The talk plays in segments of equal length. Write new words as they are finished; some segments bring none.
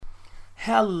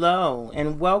Hello,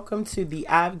 and welcome to the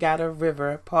I've Got a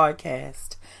River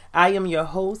podcast. I am your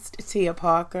host, Tia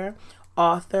Parker,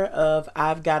 author of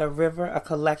I've Got a River, a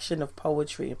collection of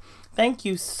poetry. Thank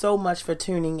you so much for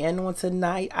tuning in on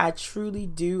tonight. I truly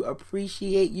do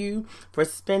appreciate you for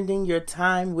spending your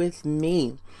time with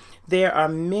me. There are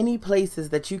many places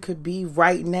that you could be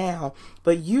right now,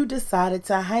 but you decided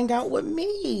to hang out with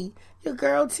me, your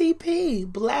girl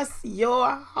TP. Bless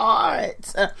your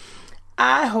heart.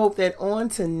 I hope that on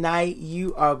tonight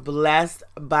you are blessed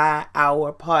by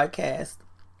our podcast.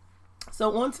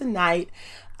 So on tonight,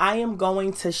 I am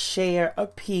going to share a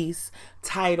piece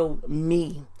titled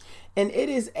Me. And it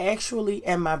is actually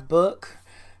in my book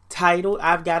titled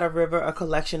I've Got a River, a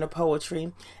collection of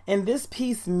poetry. And this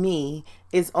piece, Me,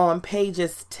 is on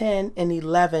pages 10 and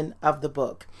 11 of the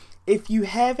book. If you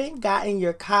haven't gotten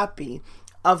your copy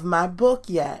of my book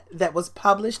yet, that was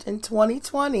published in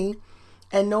 2020,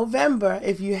 in November,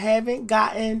 if you haven't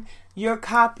gotten your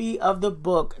copy of the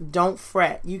book, don't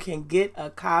fret. You can get a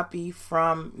copy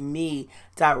from me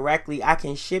directly. I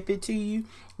can ship it to you.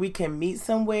 We can meet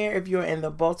somewhere if you're in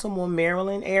the Baltimore,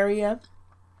 Maryland area.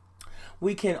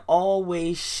 We can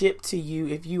always ship to you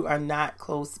if you are not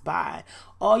close by.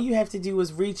 All you have to do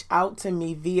is reach out to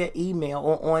me via email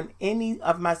or on any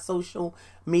of my social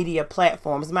media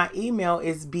platforms. My email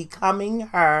is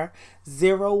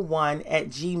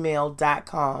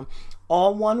becomingher01@gmail.com.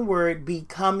 All one word,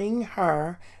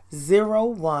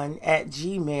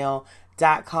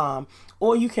 becomingher01@gmail.com.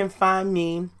 Or you can find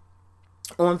me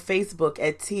on Facebook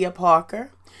at Tia Parker.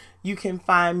 You can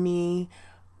find me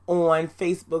on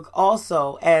Facebook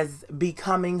also as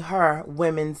Becoming Her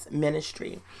Women's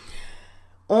Ministry.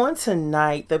 On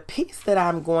tonight, the piece that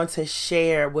I'm going to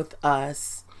share with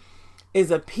us is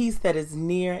a piece that is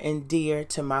near and dear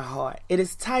to my heart. It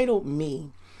is titled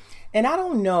Me. And I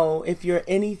don't know if you're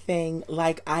anything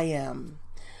like I am.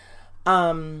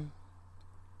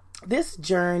 This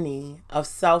journey of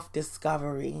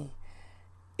self-discovery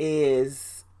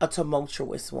is a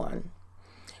tumultuous one.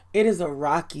 It is a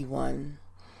rocky one.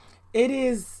 It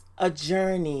is a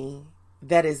journey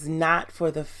that is not for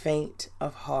the faint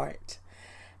of heart.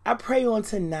 I pray on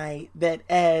tonight that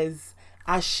as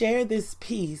I share this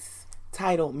piece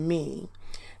titled Me,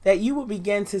 that you will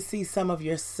begin to see some of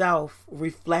yourself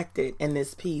reflected in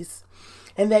this piece,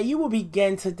 and that you will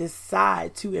begin to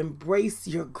decide to embrace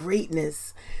your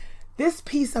greatness. This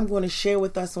piece I'm going to share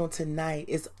with us on tonight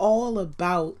is all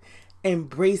about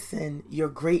embracing your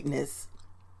greatness.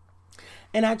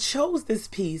 And I chose this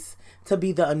piece to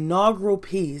be the inaugural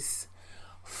piece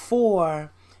for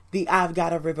the I've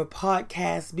Got a River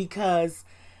podcast because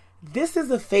this is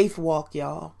a faith walk,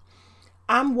 y'all.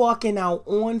 I'm walking out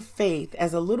on faith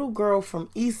as a little girl from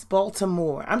East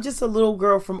Baltimore. I'm just a little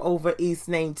girl from over East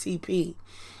named TP,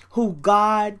 who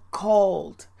God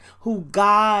called, who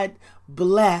God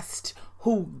blessed,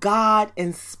 who God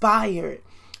inspired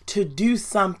to do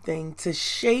something to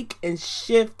shake and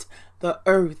shift the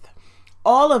earth.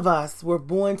 All of us were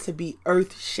born to be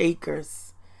earth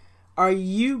shakers. Are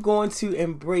you going to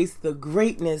embrace the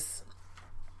greatness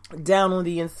down on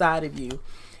the inside of you?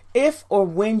 If or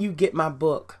when you get my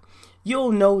book,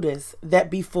 you'll notice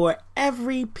that before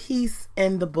every piece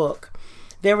in the book,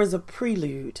 there is a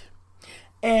prelude.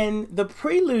 And the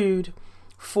prelude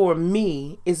for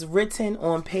Me is written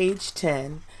on page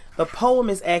 10. The poem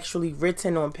is actually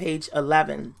written on page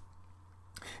 11.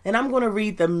 And I'm going to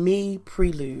read the Me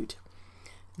prelude.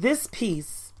 This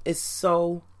piece is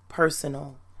so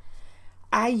personal.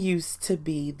 I used to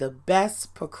be the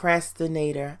best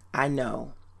procrastinator I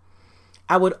know.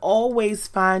 I would always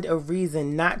find a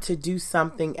reason not to do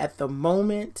something at the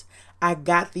moment I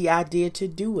got the idea to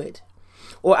do it.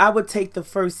 Or I would take the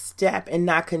first step and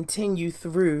not continue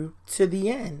through to the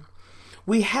end.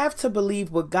 We have to believe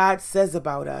what God says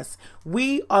about us.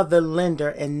 We are the lender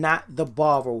and not the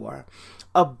borrower.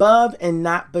 Above and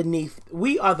not beneath.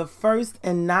 We are the first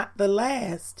and not the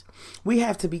last. We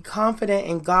have to be confident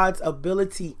in God's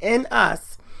ability in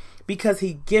us because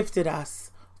He gifted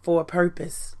us for a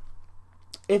purpose.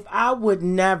 If I would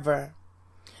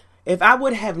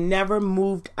have never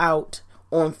moved out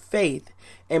on faith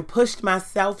and pushed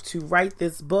myself to write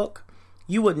this book,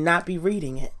 you would not be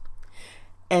reading it.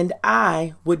 And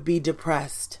I would be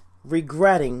depressed,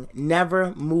 regretting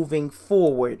never moving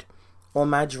forward on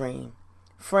my dream.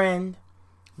 Friend,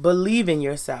 believe in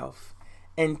yourself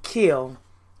and kill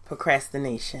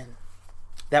procrastination.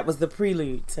 That was the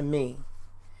prelude to Me.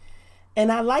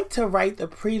 And I like to write the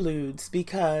preludes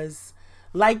because,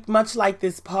 much like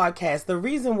this podcast, the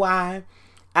reason why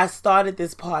I started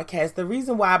this podcast, the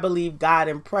reason why I believe God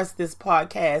impressed this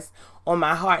podcast on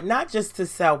my heart, not just to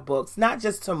sell books, not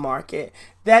just to market.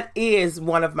 That is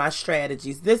one of my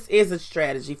strategies. This is a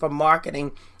strategy for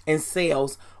marketing and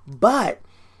sales, but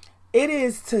it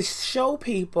is to show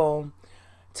people,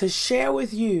 to share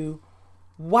with you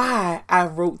why I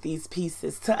wrote these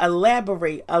pieces, to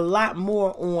elaborate a lot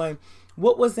more on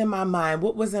what was in my mind,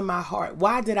 what was in my heart,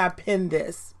 why did I pen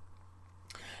this,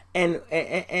 and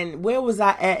where was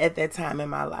I at that time in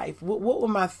my life? What were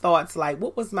my thoughts like?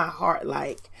 What was my heart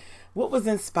like? What was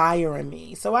inspiring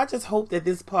me? So I just hope that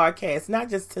this podcast, not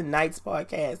just tonight's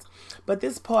podcast, but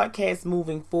this podcast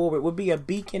moving forward will be a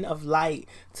beacon of light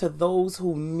to those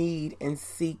who need and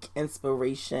seek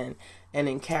inspiration and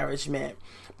encouragement.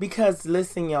 Because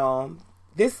listen, y'all,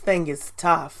 this thing is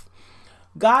tough.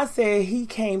 God said he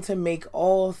came to make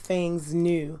all things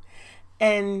new.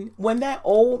 And when that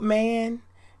old man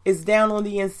is down on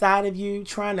the inside of you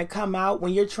trying to come out,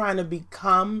 when you're trying to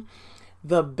become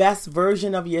the best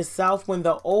version of yourself, when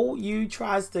the old you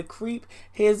tries to creep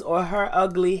his or her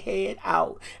ugly head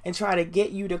out and try to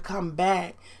get you to come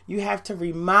back, you have to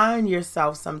remind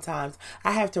yourself sometimes.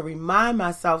 I have to remind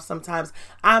myself sometimes,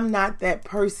 I'm not that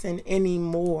person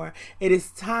anymore. It is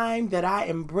time that I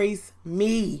embrace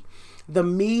me, the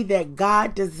me that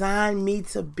God designed me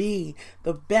to be,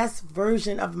 the best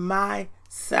version of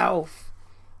myself.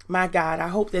 My God, I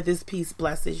hope that this piece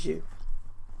blesses you.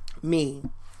 Me.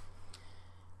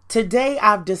 Today,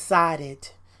 I've decided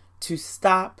to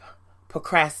stop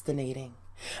procrastinating.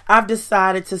 I've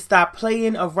decided to stop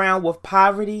playing around with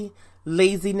poverty,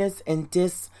 laziness, and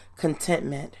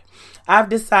discontentment. I've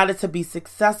decided to be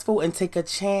successful and take a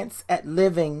chance at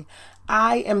living.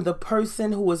 I am the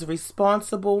person who is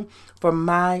responsible for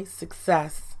my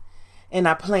success, and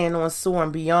I plan on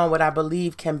soaring beyond what I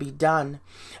believe can be done.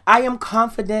 I am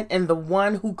confident in the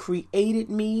one who created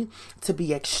me to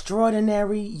be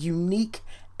extraordinary, unique,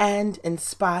 and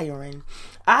inspiring.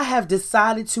 I have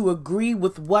decided to agree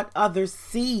with what others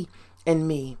see in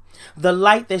me, the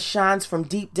light that shines from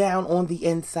deep down on the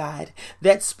inside,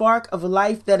 that spark of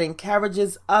life that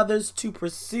encourages others to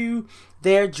pursue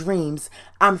their dreams.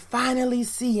 I'm finally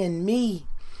seeing me.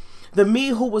 The me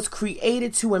who was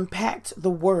created to impact the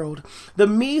world. The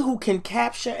me who can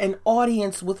capture an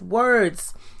audience with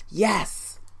words.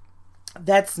 Yes,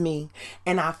 that's me.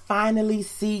 And I finally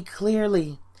see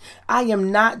clearly. I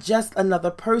am not just another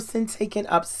person taking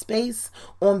up space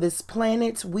on this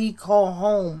planet we call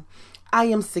home. I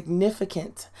am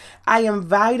significant. I am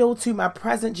vital to my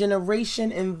present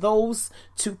generation and those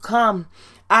to come.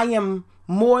 I am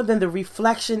more than the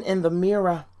reflection in the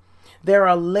mirror. There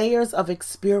are layers of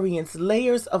experience,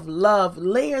 layers of love,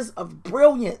 layers of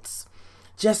brilliance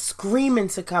just screaming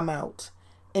to come out.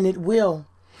 And it will.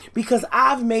 Because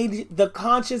I've made the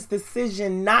conscious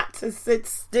decision not to sit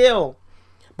still,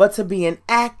 but to be an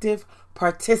active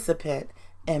participant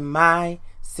in my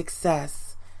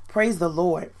success. Praise the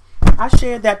Lord. I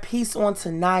shared that piece on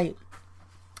tonight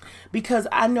because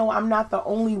I know I'm not the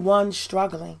only one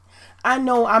struggling. I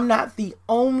know I'm not the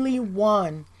only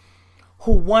one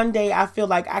who one day I feel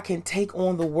like I can take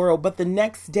on the world, but the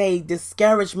next day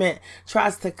discouragement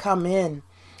tries to come in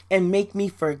and make me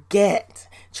forget,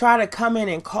 try to come in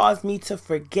and cause me to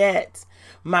forget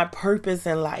my purpose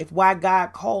in life, why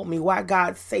God called me, why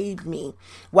God saved me,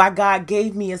 why God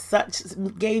gave me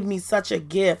such a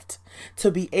gift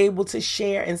to be able to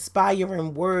share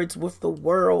inspiring words with the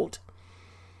world.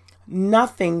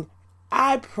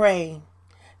 I pray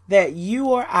that you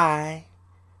or I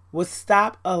will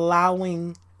stop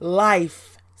allowing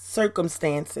life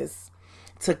circumstances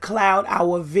to cloud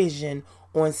our vision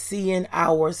on seeing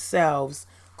ourselves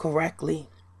correctly.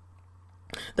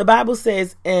 The Bible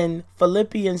says in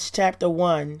Philippians chapter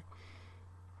 1,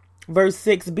 verse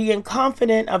 6, being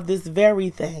confident of this very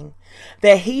thing,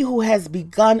 that he who has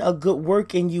begun a good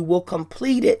work in you will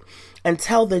complete it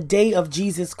until the day of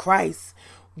Jesus Christ.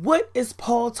 What is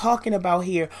Paul talking about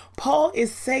here? Paul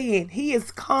is saying he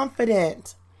is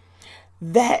confident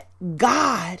that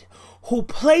God, who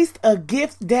placed a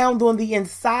gift down on the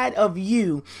inside of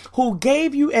you, who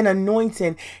gave you an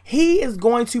anointing, he is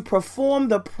going to perform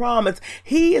the promise.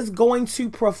 He is going to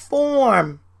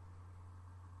perform.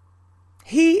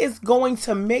 He is going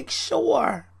to make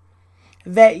sure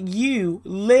that you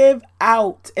live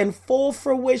out in full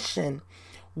fruition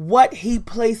what he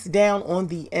placed down on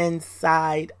the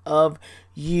inside of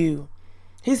you.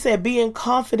 He said, being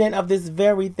confident of this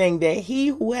very thing, that he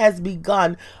who has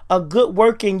begun a good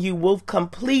work in you will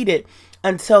complete it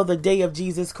until the day of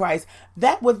Jesus Christ.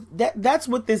 That's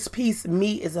what this piece,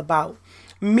 me, is about.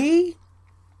 Me,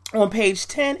 on page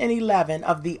 10 and 11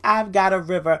 of the I've Got a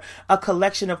River, a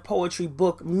collection of poetry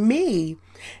book, me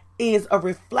is a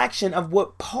reflection of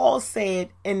what Paul said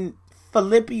in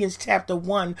Philippians chapter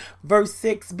 1, verse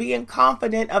 6, being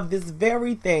confident of this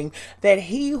very thing, that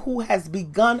he who has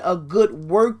begun a good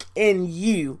work in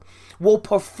you will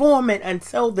perform it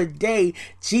until the day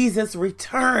Jesus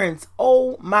returns.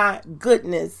 Oh my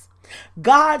goodness.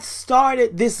 God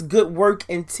started this good work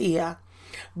in Tia.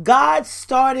 God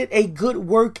started a good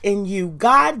work in you.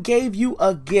 God gave you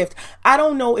a gift. I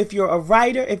don't know if you're a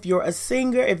writer, if you're a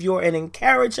singer, if you're an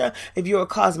encourager, if you're a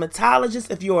cosmetologist,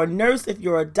 if you're a nurse, if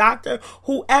you're a doctor,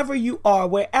 whoever you are,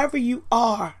 wherever you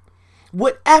are,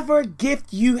 whatever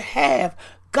gift you have,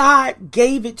 God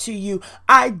gave it to you.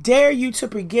 I dare you to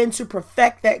begin to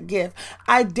perfect that gift.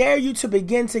 I dare you to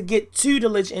begin to get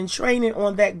tutelage and training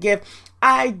on that gift.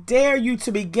 I dare you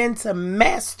to begin to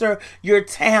master your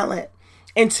talent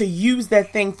and to use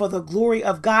that thing for the glory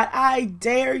of God. I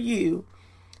dare you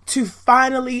to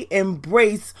finally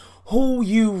embrace who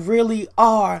you really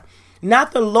are.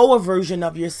 Not the lower version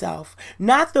of yourself.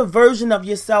 Not the version of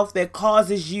yourself that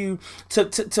causes you to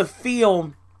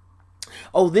feel,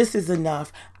 oh, this is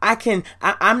enough.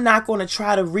 I'm not going to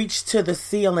try to reach to the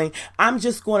ceiling. I'm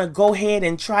just going to go ahead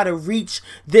and try to reach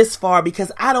this far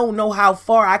because I don't know how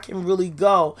far I can really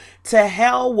go. To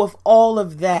hell with all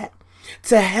of that.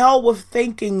 To hell with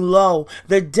thinking low.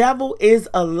 The devil is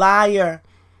a liar.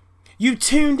 You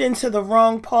tuned into the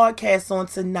wrong podcast on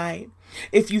tonight.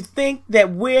 If you think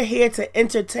that we're here to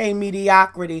entertain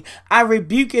mediocrity, I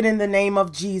rebuke it in the name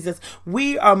of Jesus.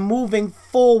 We are moving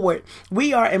forward.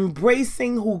 We are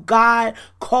embracing who God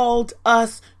called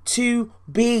us to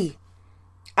be.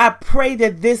 I pray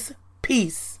that this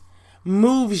peace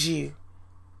moves you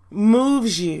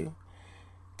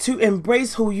to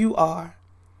embrace who you are.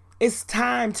 It's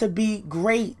time to be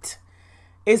great.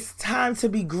 It's time to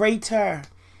be greater.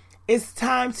 It's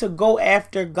time to go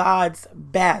after God's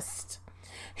best.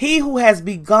 He who has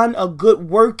begun a good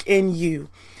work in you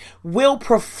will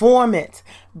perform it.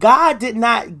 God did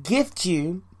not gift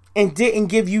you and didn't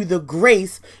give you the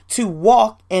grace to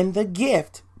walk in the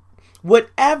gift.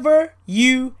 Whatever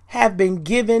you have been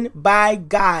given by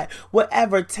God,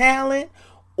 whatever talent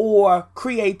or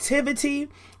creativity,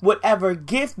 whatever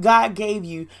gift God gave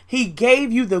you, He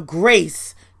gave you the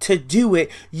grace to do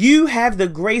it. You have the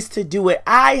grace to do it.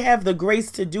 I have the grace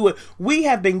to do it. We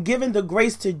have been given the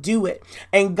grace to do it.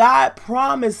 And God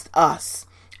promised us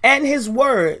and His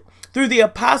word through the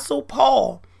Apostle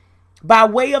Paul by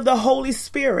way of the Holy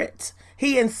Spirit.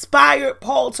 He inspired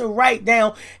Paul to write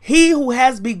down, he who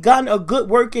has begun a good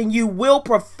work in you will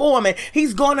perform it.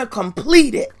 He's going to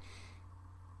complete it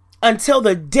until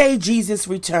the day Jesus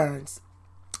returns.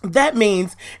 That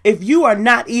means if you are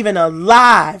not even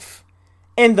alive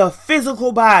in the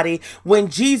physical body when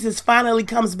Jesus finally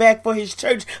comes back for His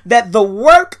church, that the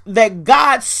work that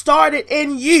God started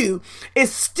in you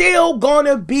is still going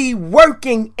to be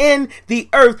working in the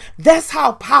earth. That's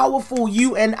how powerful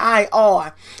you and I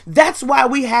are. That's why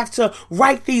we have to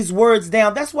write these words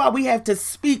down. That's why we have to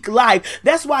speak life.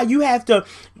 That's why you have to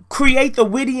create the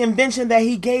witty invention that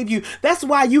He gave you. That's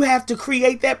why you have to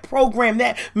create that program,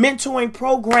 that mentoring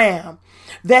program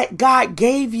that God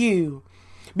gave you.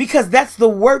 Because that's the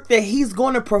work that He's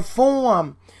going to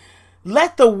perform.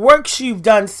 Let the works you've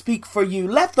done speak for you.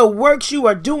 Let the works you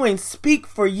are doing speak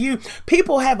for you.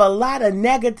 People have a lot of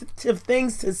negative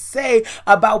things to say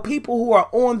about people who are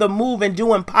on the move and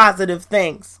doing positive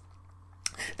things.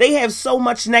 They have so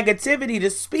much negativity to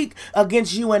speak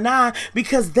against you and I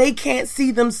because they can't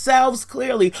see themselves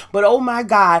clearly. But oh my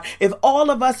God, if all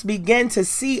of us begin to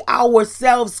see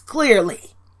ourselves clearly,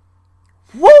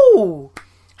 woo!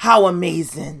 How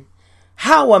amazing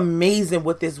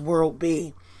would this world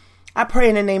be? I pray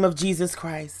in the name of Jesus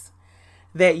Christ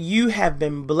that you have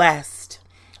been blessed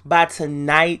by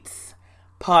tonight's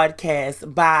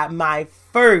podcast, by my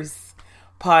first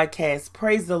podcast.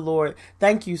 Praise the Lord.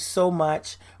 Thank you so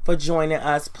much for joining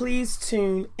us. Please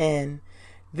tune in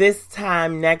this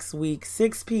time next week,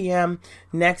 6 p.m.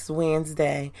 next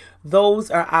Wednesday.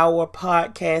 Those are our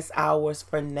podcast hours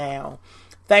for now.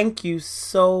 Thank you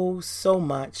so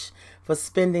much for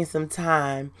spending some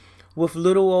time with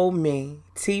little old me,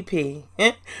 TP,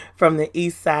 from the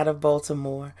east side of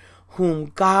Baltimore,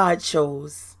 whom God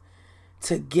chose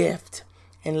to gift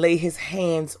and lay His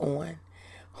hands on,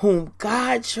 whom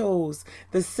God chose,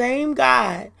 the same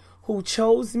God who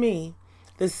chose me,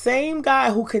 the same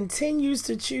God who continues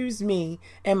to choose me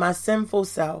and my sinful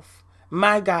self.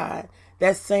 My God,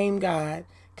 that same God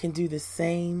can do the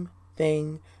same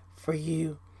thing for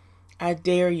you. I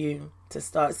dare you to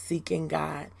start seeking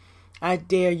God. I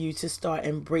dare you to start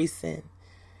embracing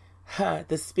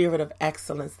the spirit of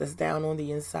excellence that's down on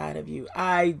the inside of you.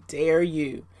 I dare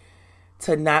you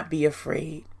to not be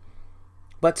afraid,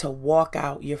 but to walk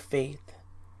out your faith,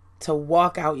 to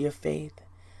walk out your faith,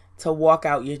 to walk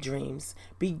out your dreams.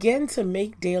 Begin to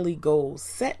make daily goals,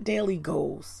 set daily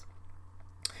goals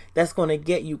that's going to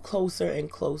get you closer and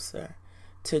closer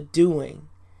to doing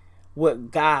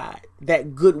what God,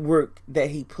 that good work that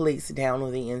He placed down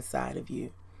on the inside of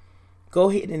you. Go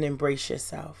ahead and embrace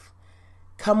yourself.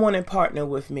 Come on and partner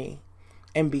with me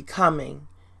in becoming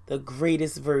the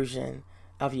greatest version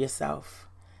of yourself.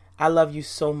 I love you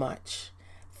so much.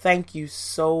 Thank you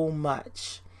so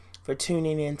much for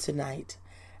tuning in tonight.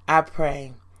 I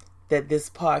pray that this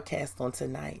podcast on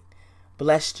tonight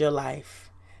blessed your life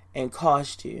and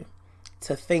caused you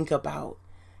to think about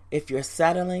if you're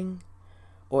settling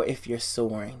or if you're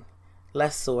soaring.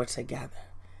 Let's soar together.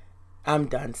 I'm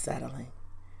done settling.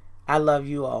 I love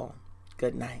you all.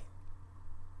 Good night.